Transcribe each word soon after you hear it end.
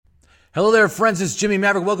Hello there, friends. It's Jimmy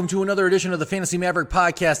Maverick. Welcome to another edition of the Fantasy Maverick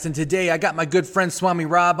podcast. And today I got my good friend Swami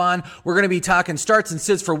Rob on. We're going to be talking starts and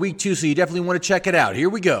sits for week 2, so you definitely want to check it out. Here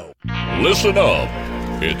we go. Listen up.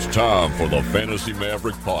 It's time for the Fantasy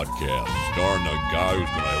Maverick podcast, starring the guy who's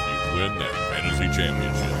going to help you win that fantasy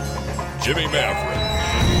championship, Jimmy Maverick.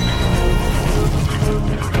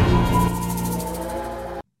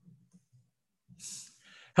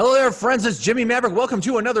 Hello there, friends. It's Jimmy Maverick. Welcome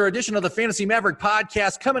to another edition of the Fantasy Maverick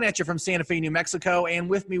podcast, coming at you from Santa Fe, New Mexico. And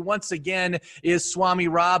with me once again is Swami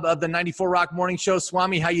Rob of the 94 Rock Morning Show.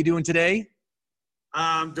 Swami, how you doing today?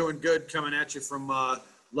 I'm doing good, coming at you from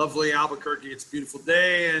lovely Albuquerque. It's a beautiful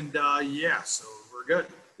day, and so we're good.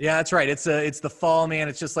 Yeah, that's right. It's the fall, man.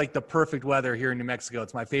 It's just like the perfect weather here in New Mexico.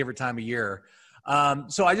 It's my favorite time of year.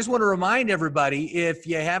 So I just want to remind everybody, if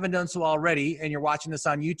you haven't done so already and you're watching this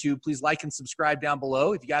on YouTube, please like and subscribe down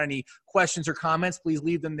below. If you got any questions or comments, please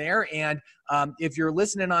leave them there. And if you're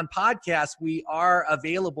listening on podcasts, we are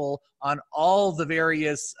available on all the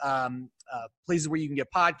various places where you can get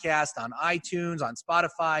podcasts, on iTunes, on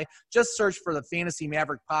Spotify. Just search for the Fantasy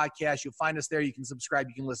Maverick podcast. You'll find us there. You can subscribe.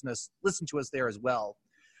 You can listen to us there as well.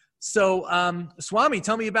 So Swami,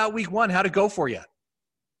 tell me about week 1. How'd it go for you?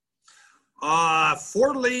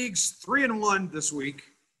 4 leagues, 3-1 this week.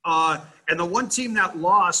 And the one team that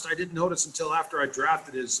lost, I didn't notice until after I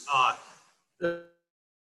drafted, is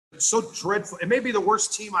so dreadful. It may be the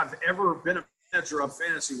worst team I've ever been a manager of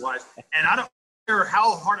fantasy-wise. And I don't care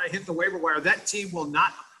how hard I hit the waiver wire. That team will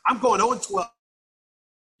not – I'm going 0-12.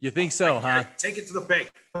 You think so, huh? Take it to the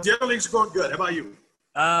bank. The other leagues are going good. How about you?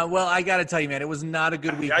 Well, I got to tell you, man, it was not a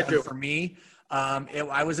good week for me.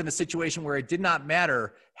 I was in a situation where it did not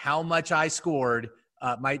matter how much I scored.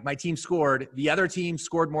 My team scored. The other team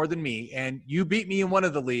scored more than me, and you beat me in one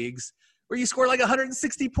of the leagues where you scored like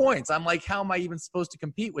 160 points. I'm like, how am I even supposed to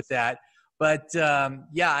compete with that? But,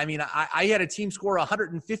 I had a team score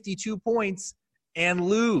 152 points and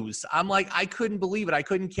lose. I'm like, I couldn't believe it. I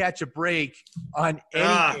couldn't catch a break on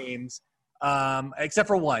any games except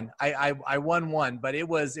for one. I won one, but it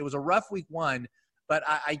was a rough week 1. But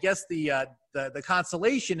I guess the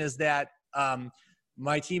consolation is that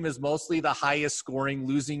my team is mostly the highest scoring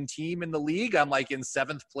losing team in the league. I'm like in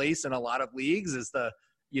 7th place in a lot of leagues as the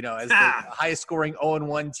highest scoring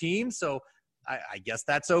 0-1 team. So I guess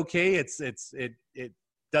that's okay. It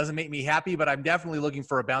doesn't make me happy, but I'm definitely looking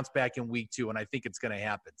for a bounce back in week 2, and I think it's going to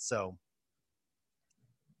happen. So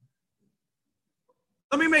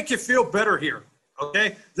let me make you feel better here.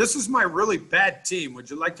 Okay, this is my really bad team. Would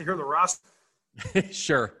you like to hear the roster?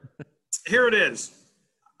 Sure. Here it is.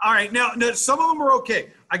 All right. Now, some of them are okay.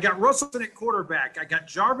 I got Russell at quarterback. I got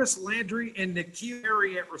Jarvis Landry and N'Keal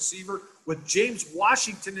Harry at receiver with James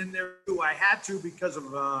Washington in there, who I had to because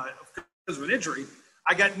of an injury.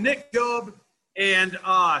 I got Nick Chubb and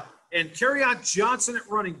Kerryon Johnson at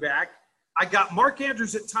running back. I got Mark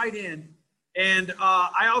Andrews at tight end. And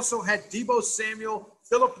I also had Deebo Samuel,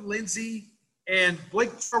 Philip Lindsay, and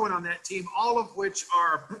Blake Jarwin on that team, all of which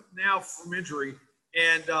are now from injury.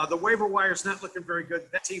 And the waiver wire is not looking very good.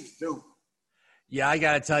 That team's doomed. Yeah, I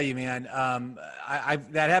got to tell you, man,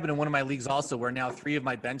 that happened in one of my leagues also, where now 3 of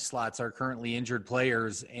my bench slots are currently injured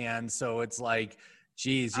players. And so it's like,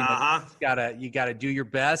 geez, you gotta do your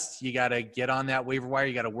best. You got to get on that waiver wire.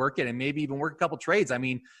 You got to work it and maybe even work a couple trades. I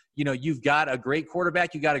mean, you've got a great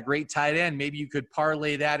quarterback. You got a great tight end. Maybe you could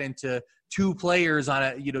parlay that into 2 players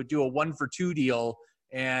on do a 1-for-2 deal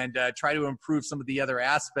and try to improve some of the other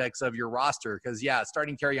aspects of your roster. Because,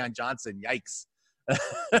 starting Kerryon Johnson, yikes.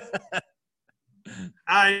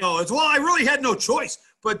 I know. I really had no choice.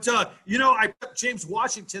 But, I put James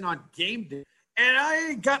Washington on game day, and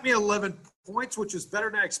I got me 11 points, which is better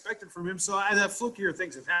than I expected from him. So that flukier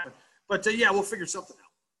things have happened. But, we'll figure something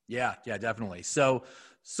out. Yeah, definitely.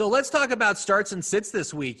 So let's talk about starts and sits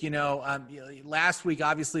this week. Last week,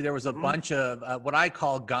 obviously, there was a bunch of what I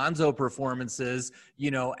call gonzo performances,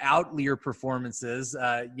 outlier performances,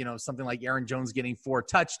 something like Aaron Jones getting 4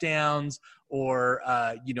 touchdowns or,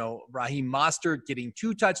 Raheem Mostert getting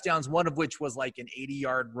 2 touchdowns, one of which was like an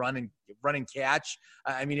 80-yard run and catch.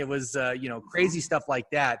 I mean, it was, crazy stuff like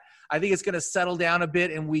that. I think it's going to settle down a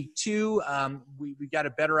bit in week 2. We got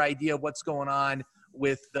a better idea of what's going on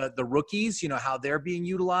with the rookies, how they're being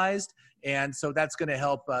utilized. And so that's going to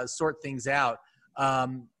help sort things out.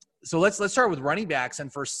 So let's start with running backs.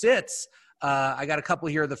 And for sits, I got a couple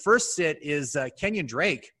here. The first sit is Kenyon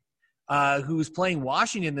Drake, who's playing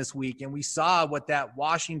Washington this week. And we saw what that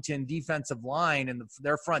Washington defensive line and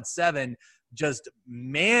their front 7 just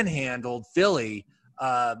manhandled Philly.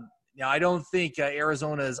 Now, I don't think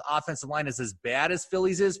Arizona's offensive line is as bad as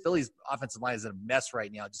Philly's is. Philly's offensive line is in a mess right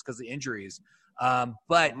now just because of injuries.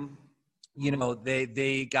 But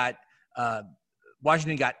they got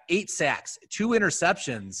Washington got 8 sacks, 2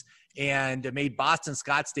 interceptions, and made Boston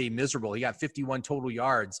Scott stay miserable. He got 51 total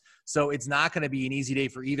yards. So it's not going to be an easy day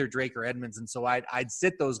for either Drake or Edmonds. And so I'd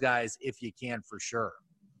sit those guys if you can, for sure.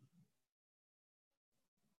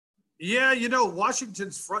 Yeah,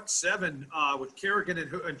 Washington's front 7 with Kerrigan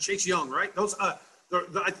and Chase Young, right? Those,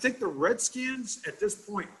 I think the Redskins at this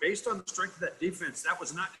point, based on the strength of that defense, that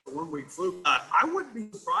was not a one-week fluke. I wouldn't be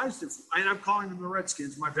surprised if, and I'm calling them the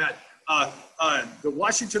Redskins, my bad. The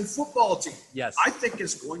Washington football team, yes, I think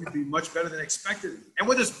is going to be much better than expected. And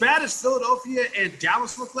with as bad as Philadelphia and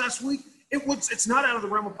Dallas looked last week, it's not out of the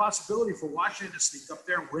realm of possibility for Washington to sneak up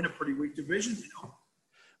there and win a pretty weak division,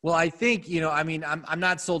 Well, I think, I'm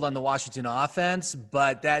not sold on the Washington offense,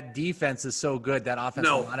 but that defense is so good that offense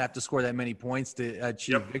will not have to score that many points to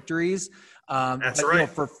achieve victories. That's right.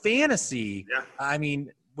 For fantasy,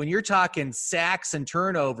 when you're talking sacks and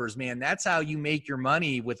turnovers, man, that's how you make your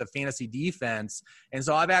money with a fantasy defense. And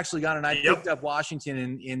so I've actually picked up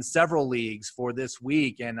Washington in several leagues for this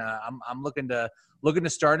week, and I'm looking to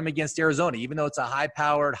start him against Arizona. Even though it's a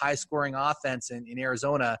high-powered, high-scoring offense in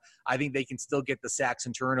Arizona, I think they can still get the sacks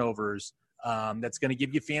and turnovers. That's going to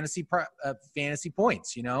give you fantasy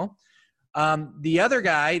points, The other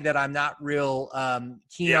guy that I'm not real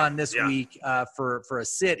keen on this week for a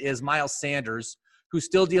sit is Miles Sanders, who's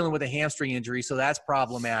still dealing with a hamstring injury, so that's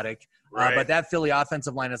problematic. Right. But that Philly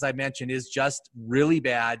offensive line, as I mentioned, is just really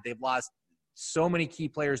bad. They've lost so many key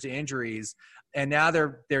players to injuries, and now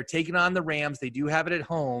they're taking on the Rams. They do have it at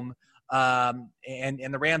home, and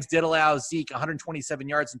the Rams did allow Zeke 127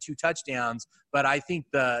 yards and 2 touchdowns, but I think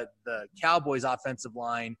the Cowboys offensive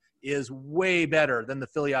line is way better than the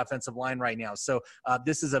Philly offensive line right now. So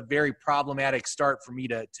this is a very problematic start for me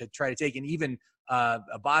to try to take, and even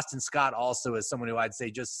Boston Scott also is someone who I'd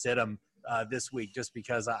say just sit him this week, just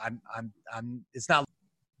because it's not.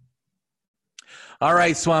 All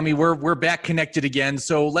right, Swami, we're back connected again.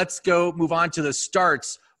 So let's move on to the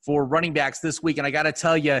starts for running backs this week. And I got to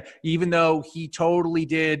tell you, even though he totally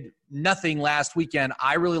did nothing last weekend,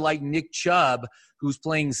 I really like Nick Chubb, who's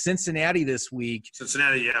playing Cincinnati this week.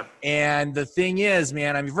 Cincinnati, yeah. And the thing is,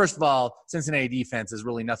 man, first of all, Cincinnati defense is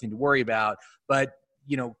really nothing to worry about. But,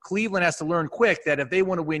 Cleveland has to learn quick that if they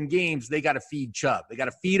want to win games, they got to feed Chubb. They got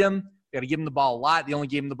to feed him. They got to give him the ball a lot. They only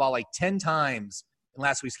gave him the ball like 10 times in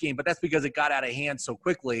last week's game, but that's because it got out of hand so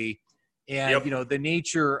quickly. And, the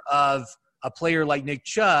nature of a player like Nick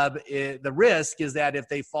Chubb, the risk is that if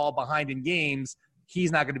they fall behind in games,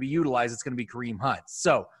 he's not going to be utilized. It's going to be Kareem Hunt.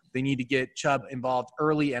 So they need to get Chubb involved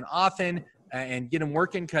early and often and get him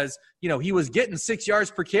working because, he was getting 6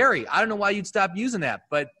 yards per carry. I don't know why you'd stop using that.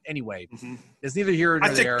 But anyway, it's neither here nor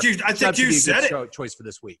there. I think you said it. Choice for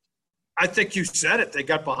this week. I think you said it. They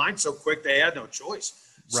got behind so quick they had no choice.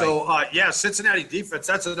 Right. So, Cincinnati defense,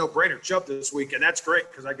 that's a no-brainer. Chubb this week, and that's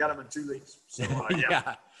great because I got him in 2 leagues. So,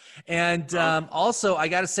 yeah. And also, I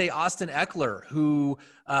got to say Austin Eckler, who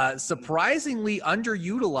surprisingly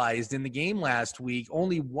underutilized in the game last week,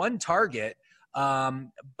 only 1 target.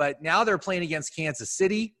 But now they're playing against Kansas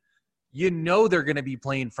City. They're going to be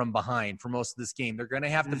playing from behind for most of this game. They're going to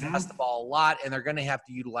have to pass the ball a lot, and they're going to have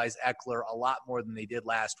to utilize Eckler a lot more than they did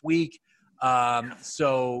last week.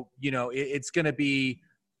 So, it's going to be,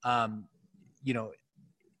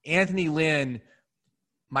 Anthony Lynn,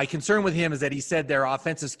 my concern with him is that he said their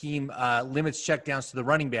offensive scheme limits checkdowns to the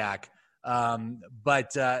running back.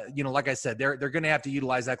 But like I said, they're going to have to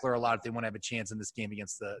utilize Eckler a lot if they want to have a chance in this game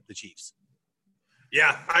against the Chiefs.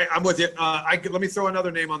 Yeah, I'm with you. Let me throw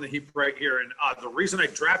another name on the heap right here. And the reason I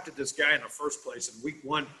drafted this guy in the first place in week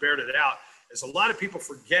 1, bared it out, is a lot of people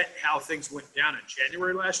forget how things went down in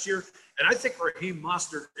January last year. And I think Raheem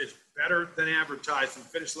Mostert is better than advertised and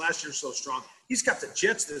finished last year so strong. He's got the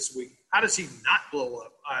Jets this week. How does he not blow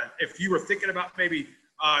up? If you were thinking about maybe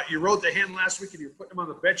you rode the hand last week and you're putting him on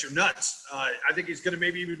the bench, you're nuts. I think he's going to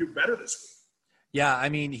maybe even do better this week. Yeah,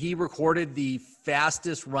 he recorded the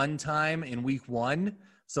fastest run time in week 1,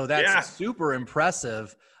 so that's super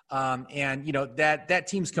impressive. And that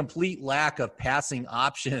team's complete lack of passing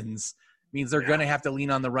options means they're going to have to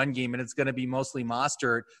lean on the run game, and it's going to be mostly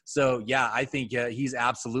Mostert. So I think he's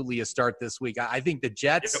absolutely a start this week. I think the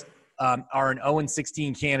Jets are an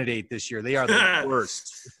 0-16 candidate this year. They are the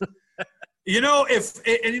worst. I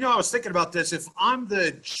was thinking about this. If I'm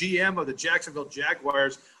the GM of the Jacksonville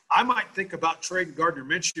Jaguars, I might think about trading Gardner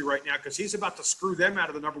Minshew right now because he's about to screw them out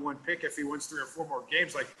of the number 1 pick if he wins 3 or 4 more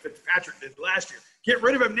games like Fitzpatrick did last year. Get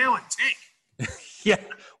rid of him now and tank. Yeah.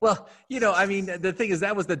 Well, the thing is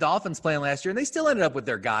that was the Dolphins playing last year, and they still ended up with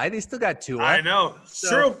their guy. They still got Tua. I know.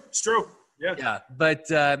 It's true. Yeah. But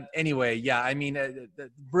anyway, yeah, I mean,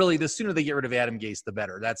 really, the sooner they get rid of Adam Gase, the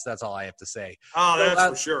better. That's all I have to say. Oh, that's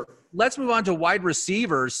for sure. Let's move on to wide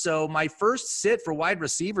receivers. So my first sit for wide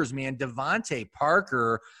receivers, man, Devontae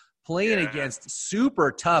Parker playing against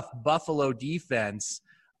super tough Buffalo defense.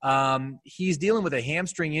 He's dealing with a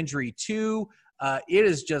hamstring injury too. It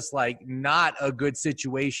is just like not a good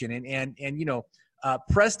situation. And you know,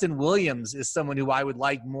 Preston Williams is someone who I would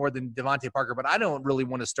like more than Devontae Parker, but I don't really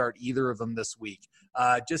want to start either of them this week.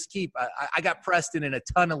 I got Preston in a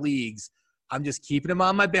ton of leagues. I'm just keeping him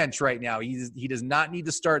on my bench right now. He does not need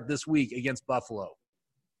to start this week against Buffalo.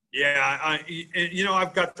 Yeah,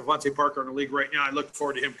 I've got Devontae Parker in the league right now. I look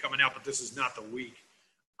forward to him coming out, but this is not the week.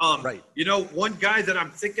 Right. You know, one guy that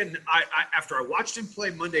I'm thinking, after I watched him play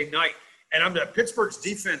Monday night, and Pittsburgh's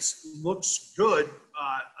defense looks good.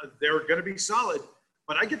 They're going to be solid,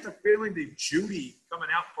 but I get the feeling the Judy coming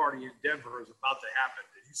out party in Denver is about to happen.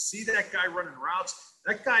 Did you see that guy running routes?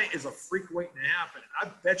 That guy is a freak waiting to happen. I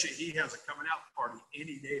bet you he has a coming out party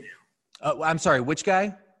any day now. I'm sorry, which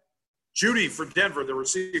guy? Judy for Denver, the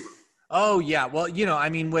receiver. Oh yeah, well, you know, I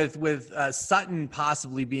mean, with Sutton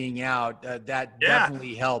possibly being out, that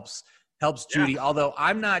definitely helps Judy. Yeah. Although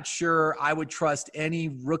I'm not sure I would trust any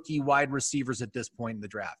rookie wide receivers at this point in the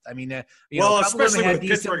draft. I mean, a couple of them had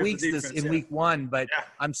decent weeks in week one, but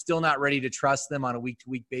I'm still not ready to trust them on a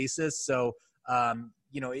week-to-week basis. So,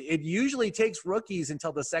 it usually takes rookies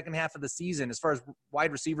until the second half of the season, as far as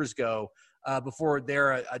wide receivers go, before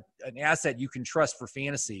they're an asset you can trust for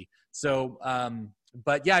fantasy. So,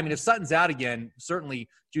 but yeah, I mean, if Sutton's out again, certainly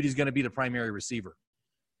Judy's going to be the primary receiver.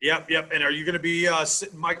 Yep. And are you going to be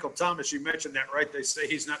sitting Michael Thomas? You mentioned that, right? They say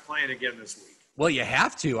he's not playing again this week. Well, you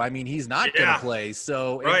have to. I mean, he's not going to play.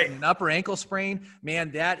 So an upper ankle sprain, man,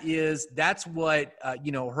 that's what,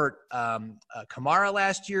 hurt Kamara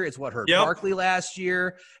last year. It's what hurt Barkley last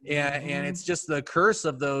year. And it's just the curse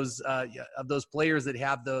of those players that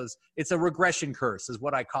have those. It's a regression curse is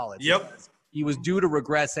what I call it. Yep. He was due to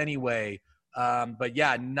regress anyway. But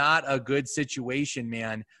yeah, not a good situation,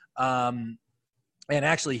 man. And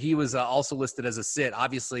actually, he was also listed as a sit.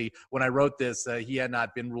 Obviously, when I wrote this, he had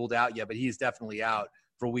not been ruled out yet, but he's definitely out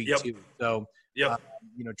for week 2. So,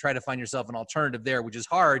 try to find yourself an alternative there, which is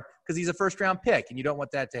hard because he's a first-round pick, and you don't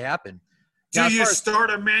want that to happen. Do you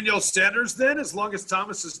start Emmanuel Sanders then, as long as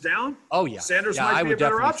Thomas is down? Oh, yeah. Sanders might be a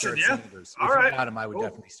better option, Sanders. All right. If you got him, I would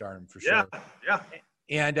definitely start him for sure. Yeah.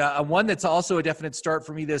 And one that's also a definite start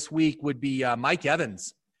for me this week would be Mike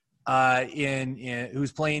Evans.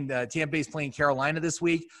 Who's playing Tampa Bay's playing Carolina this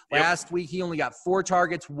week. Last week he only got 4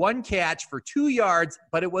 targets, 1 catch for 2 yards,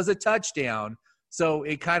 but it was a touchdown. So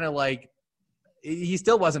it kind of he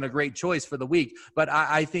still wasn't a great choice for the week, but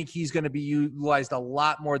I think he's going to be utilized a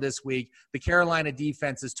lot more this week. The Carolina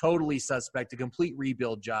defense is totally suspect, a complete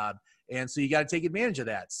rebuild job, and so you got to take advantage of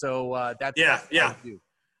that. So that's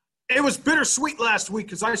It was bittersweet last week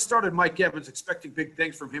because I started Mike Evans expecting big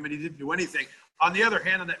things from him, and he didn't do anything. On the other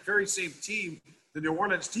hand, on that very same team, the New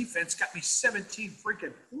Orleans defense got me 17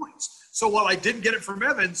 freaking points. So while I didn't get it from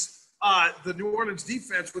Evans, the New Orleans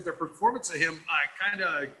defense, with their performance of him, kind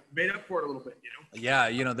of made up for it a little bit, Yeah,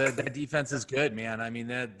 that defense is good, man. I mean,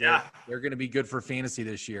 they're going to be good for fantasy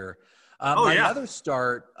this year. My other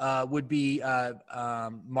start would be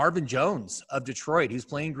Marvin Jones of Detroit, who's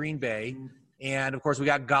playing Green Bay. And, of course, we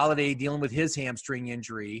got Golladay dealing with his hamstring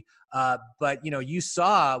injury. But, you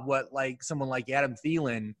saw what, someone like Adam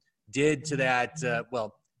Thielen did to that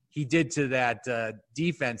he did to that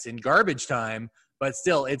defense in garbage time. But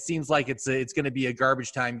still, it seems like it's going to be a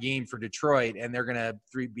garbage time game for Detroit, and they're going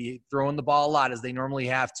to be throwing the ball a lot as they normally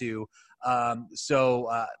have to.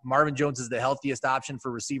 So Marvin Jones is the healthiest option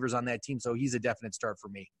for receivers on that team, so he's a definite start for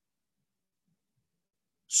me.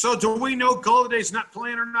 So do we know Galladay's not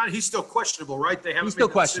playing or not? He's still questionable, right? He's still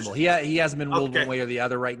questionable. He hasn't been ruled one way or the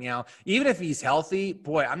other right now. Even if he's healthy,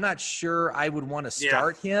 boy, I'm not sure I would want to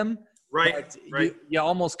start him. Right. You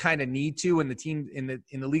almost kind of need to in the team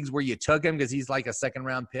in the leagues where you took him, because he's like a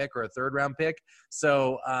second-round pick or a third-round pick.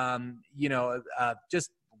 So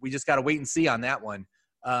we just got to wait and see on that one.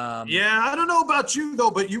 I don't know about you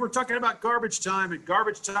though, but you were talking about garbage time, and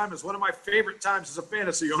garbage time is one of my favorite times as a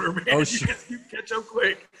fantasy owner, man. Oh, sure. You catch up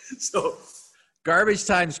quick. So garbage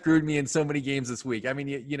time screwed me in so many games this week. I mean,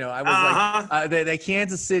 I was the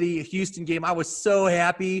Kansas City Houston game. I was so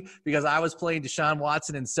happy because I was playing Deshaun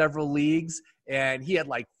Watson in several leagues, and he had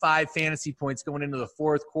 5 fantasy points going into the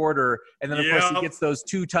fourth quarter. And then of course he gets those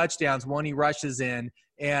 2 touchdowns. One he rushes in.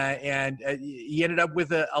 And he ended up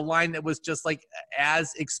with a line that was just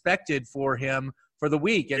as expected for him for the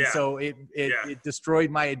week. And so it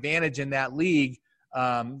destroyed my advantage in that league.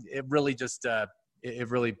 It really just it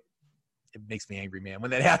really it makes me angry, man,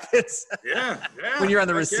 when that happens. Yeah. When you're on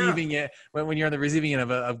the receiving end, when you're on the receiving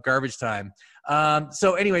end of garbage time.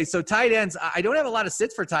 So anyway, so tight ends, I don't have a lot of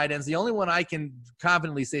sits for tight ends. The only one I can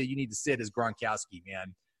confidently say you need to sit is Gronkowski,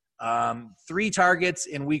 man. 3 targets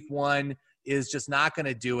in week 1 is just not going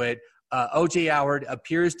to do it. O.J. Howard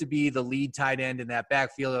appears to be the lead tight end in that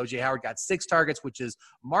backfield. O.J. Howard got 6 targets, which is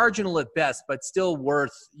marginal at best, but still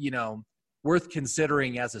worth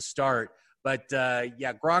considering as a start. But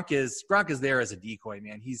yeah, Gronk is there as a decoy,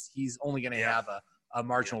 man. He's only going to have a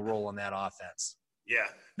marginal role in that offense. Yeah.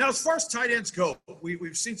 Now, as far as tight ends go,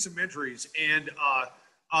 we've seen some injuries, and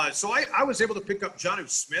so I was able to pick up Jonnu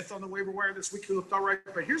Smith on the waiver wire this week, who looked all right.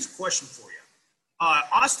 But here's a question for you: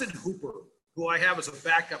 Austin Hooper, who I have as a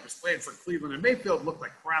backup, is playing for Cleveland, and Mayfield looked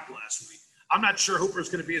like crap last week. I'm not sure Hooper is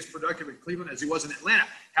going to be as productive in Cleveland as he was in Atlanta.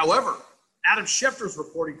 However, Adam Schefter's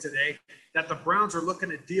reporting today that the Browns are looking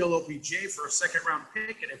to deal OBJ for a second-round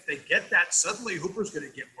pick, and if they get that, suddenly Hooper's going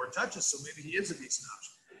to get more touches, so maybe he is a decent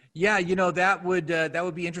option. Yeah, that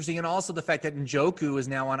would be interesting, and also the fact that Njoku is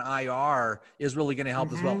now on IR is really going to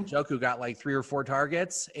help as well. Njoku got like 3 or 4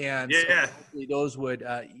 targets, and so hopefully those would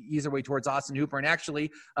ease their way towards Austin Hooper. And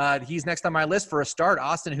actually, he's next on my list for a start.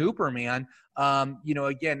 Austin Hooper, man.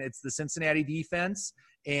 Again, it's the Cincinnati defense,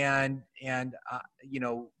 and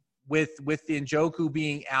with Njoku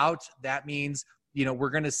being out, that means we're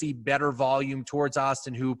going to see better volume towards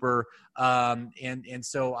Austin Hooper, and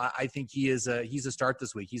so I think he's a start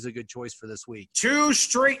this week. He's a good choice for this week. 2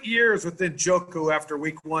 straight years with Njoku after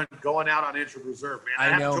week 1 going out on injured reserve,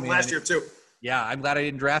 man. I know, man. Last year too. Yeah, I'm glad I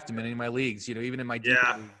didn't draft him in any of my leagues. Even in my deep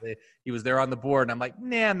league, he was there on the board, and I'm like,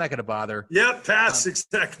 nah, I'm not going to bother. Yep, pass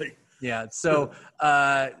exactly. Yeah. So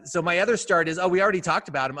my other start is, we already talked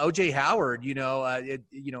about him. O.J. Howard, it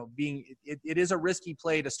is a risky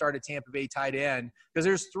play to start a Tampa Bay tight end because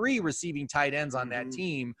there's 3 receiving tight ends on that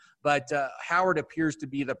team, but Howard appears to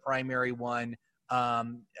be the primary one.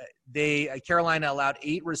 Carolina allowed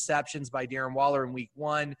 8 receptions by Darren Waller in week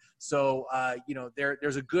 1. So,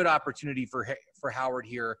 there's a good opportunity for Howard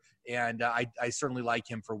here. And I certainly like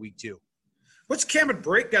him for week 2. What's Cameron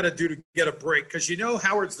Brake got to do to get a break? Because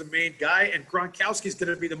Howard's the main guy, and Gronkowski's going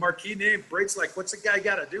to be the marquee name. Brake's like, what's the guy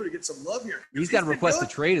got to do to get some love here? He's got to request a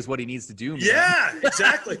trade is what he needs to do, man. Yeah,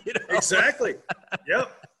 exactly. Exactly. Yep.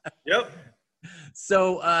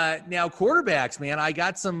 So now quarterbacks, man. I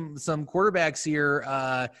got some quarterbacks here.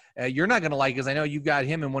 You're not going to like because I know you got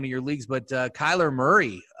him in one of your leagues, but Kyler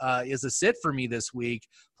Murray is a sit for me this week,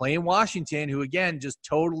 playing Washington, who, again, just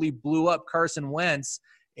totally blew up Carson Wentz.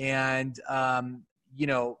 And, Kyler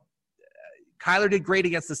did great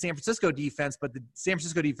against the San Francisco defense, but the San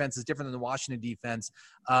Francisco defense is different than the Washington defense.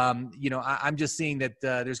 I'm just seeing that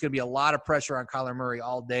there's going to be a lot of pressure on Kyler Murray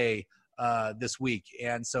all day this week.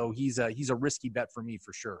 And so he's a risky bet for me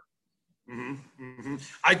for sure.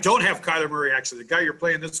 I don't have Kyler Murray, actually. The guy you're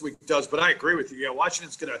playing this week does, but I agree with you. Yeah,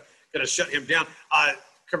 Washington's going to shut him down.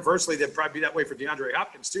 Conversely, they'd probably be that way for DeAndre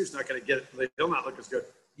Hopkins, too. He's not going to get it. They'll not look as good.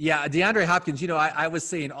 Yeah, DeAndre Hopkins, I was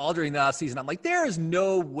saying all during the offseason, I'm like, there is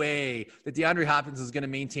no way that DeAndre Hopkins is going to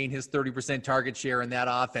maintain his 30% target share in that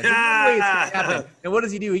offense. No way it's going to happen. And what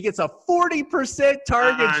does he do? He gets a 40%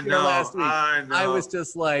 target share last week. I was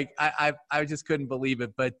just like, I just couldn't believe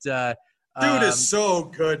it. But dude is so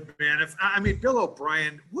good, man. Bill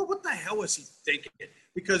O'Brien, what the hell was he thinking?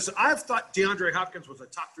 Because I've thought DeAndre Hopkins was a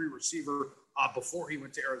top 3 receiver before he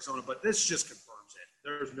went to Arizona, but this just confirms it.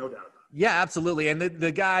 There's no doubt about it. Yeah, absolutely. And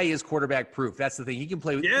the guy is quarterback proof. That's the thing. He can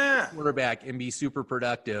play with quarterback and be super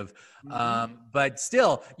productive. But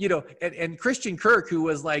still, and Christian Kirk, who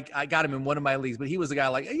was like, I got him in one of my leagues, but he was a guy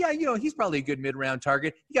like, he's probably a good mid-round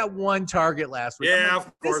target. He got 1 target last week. Yeah,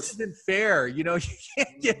 of course. This isn't fair. You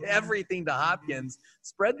can't get everything to Hopkins.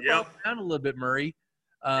 Spread the ball down a little bit, Murray.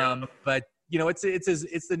 But,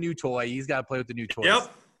 it's the new toy. He's got to play with the new toys.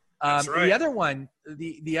 Yep. That's right. The other one,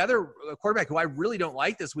 the other quarterback who I really don't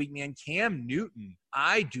like this week, man, Cam Newton.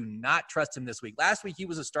 I do not trust him this week. Last week he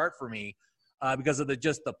was a start for me because of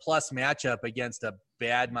the plus matchup against a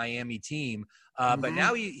bad Miami team. But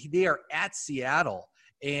now they are at Seattle.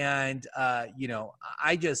 And,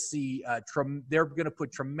 I just see they're going to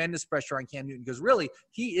put tremendous pressure on Cam Newton because really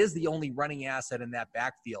he is the only running asset in that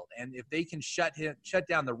backfield. And if they can shut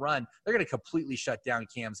down the run, they're going to completely shut down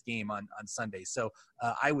Cam's game on Sunday. So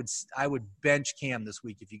I would bench Cam this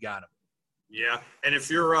week if you got him. Yeah, and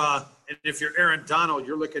if you're Aaron Donald,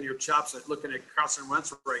 you're looking your chops at looking at Carson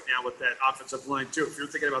Wentz right now with that offensive line too. If you're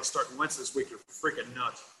thinking about starting Wentz this week, you're freaking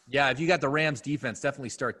nuts. Yeah, if you got the Rams defense, definitely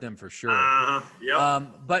start them for sure. Yeah.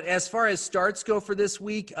 But as far as starts go for this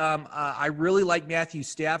week, I really like Matthew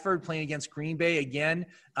Stafford playing against Green Bay again.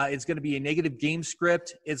 It's going to be a negative game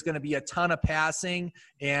script. It's going to be a ton of passing,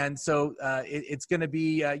 and so it's going to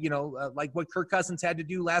be like what Kirk Cousins had to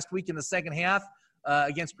do last week in the second half.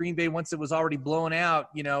 Against Green Bay, once it was already blown out,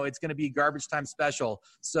 it's going to be a garbage time special.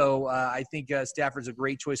 So I think Stafford's a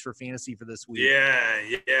great choice for fantasy for this week.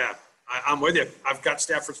 Yeah. I'm with you. I've got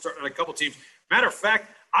Stafford starting on a couple teams. Matter of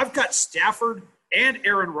fact, I've got Stafford and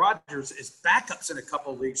Aaron Rodgers as backups in a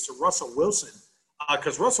couple leagues to Russell Wilson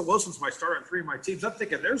because Russell Wilson's my starter on 3 of my teams. I'm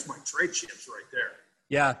thinking there's my trade chips right there.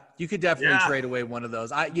 Yeah, you could definitely trade away one of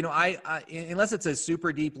those. I unless it's a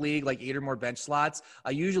super deep league, like 8 or more bench slots, I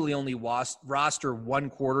usually only roster one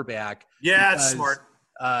quarterback. Yeah, that's smart.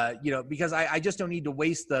 Because I just don't need to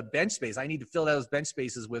waste the bench space. I need to fill those bench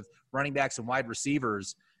spaces with running backs and wide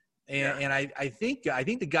receivers. And I think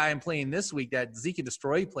the guy I'm playing this week, that Zeke and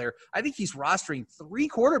Destroy player, I think he's rostering 3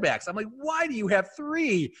 quarterbacks. I'm like, why do you have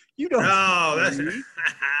 3? You don't. No,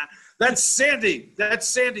 that's Sandy. That's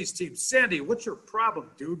Sandy's team. Sandy, what's your problem,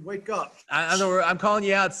 dude? Wake up. I'm calling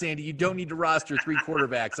you out, Sandy. You don't need to roster 3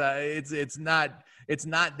 quarterbacks. It's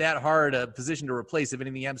not that hard a position to replace if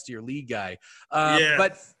anything happens to your league guy.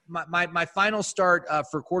 But my final start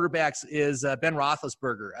for quarterbacks is Ben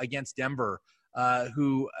Roethlisberger against Denver.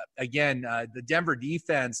 Who, again, the Denver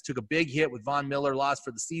defense took a big hit with Von Miller lost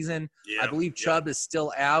for the season. I believe Chubb is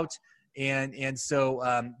still out. And so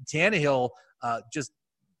Tannehill just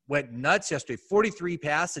went nuts yesterday, 43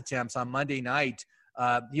 pass attempts on Monday night.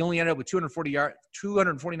 He only ended up with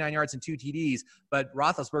 249 yards and 2 TDs, but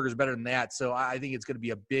Roethlisberger's better than that. So I think it's going to be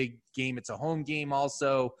a big game. It's a home game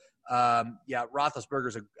also.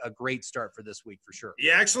 Roethlisberger's a great start for this week for sure.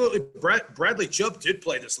 Yeah, absolutely. Bradley Chubb did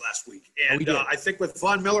play this last week, and I think with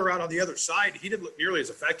Von Miller out on the other side, he didn't look nearly as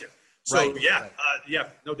effective. So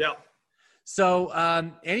no doubt. So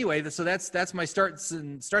anyway, so that's my starts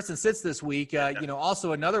and sits this week.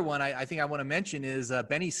 Also another one I think I want to mention is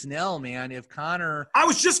Benny Snell, man. If Connor, I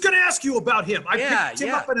was just going to ask you about him. I picked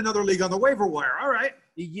him up in another league on the waiver wire. All right.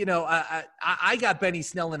 I got Benny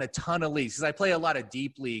Snell in a ton of leagues because I play a lot of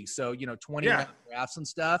deep leagues. So 20 drafts and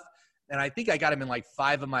stuff, and I think I got him in like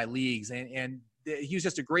 5 of my leagues, and he was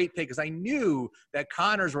just a great pick because I knew that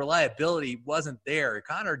Connor's reliability wasn't there.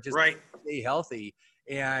 Connor just stay healthy.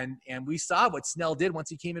 And we saw what Snell did once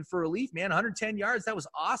he came in for relief, man, 110 yards. That was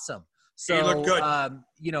awesome. So, he looked good.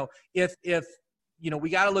 If we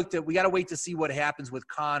got to wait to see what happens with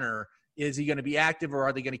Connor. Is he going to be active or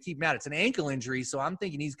are they going to keep him out? It's an ankle injury. So I'm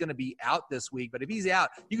thinking he's going to be out this week, but if he's out,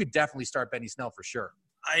 you could definitely start Benny Snell for sure.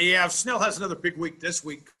 If Snell has another big week this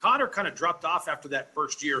week, Connor kind of dropped off after that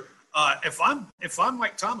first year. If I'm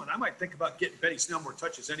Mike Tomlin, I might think about getting Benny Snell more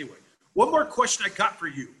touches anyway. One more question I got for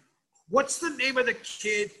you. What's the name of the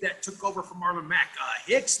kid that took over from Marlon Mack?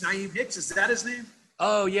 Naeem Hicks, is that his name?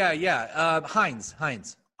 Oh, yeah. Hines.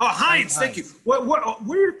 Oh, Hines, thank you. What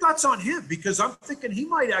are your thoughts on him? Because I'm thinking he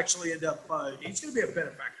might actually end up he's going to be a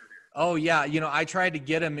benefactor here. Oh, yeah. I tried to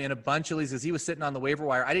get him in a bunch of leagues because he was sitting on the waiver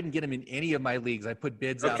wire. I didn't get him in any of my leagues. I put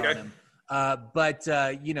bids out on him.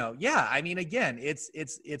 Again,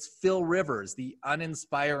 it's Phil Rivers, the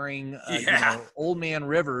uninspiring, old man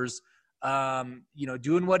Rivers,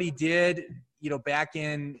 doing what he did, back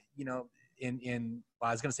in I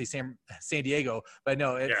was going to say San Diego, but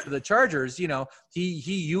no, for the Chargers, he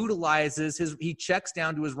utilizes he checks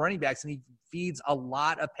down to his running backs and he feeds a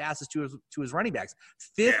lot of passes to his running backs.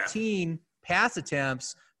 15 pass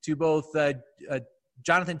attempts to both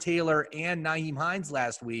Jonathan Taylor and Naeem Hines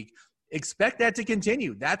last week. Expect that to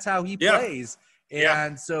continue. That's how he plays.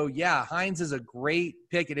 And so, Hines is a great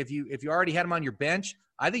pick. And if you already had him on your bench,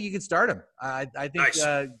 I think you could start him. I think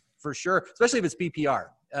for sure, especially if it's PPR,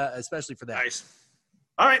 especially for that. Nice.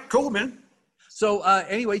 All right, cool, man. So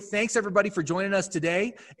anyway, thanks everybody for joining us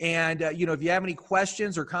today. And, if you have any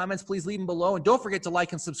questions or comments, please leave them below. And don't forget to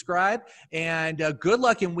like and subscribe. And good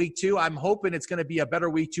luck in week 2. I'm hoping it's going to be a better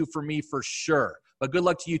week 2 for me for sure. But good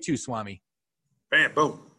luck to you too, Swami. Bam, boom.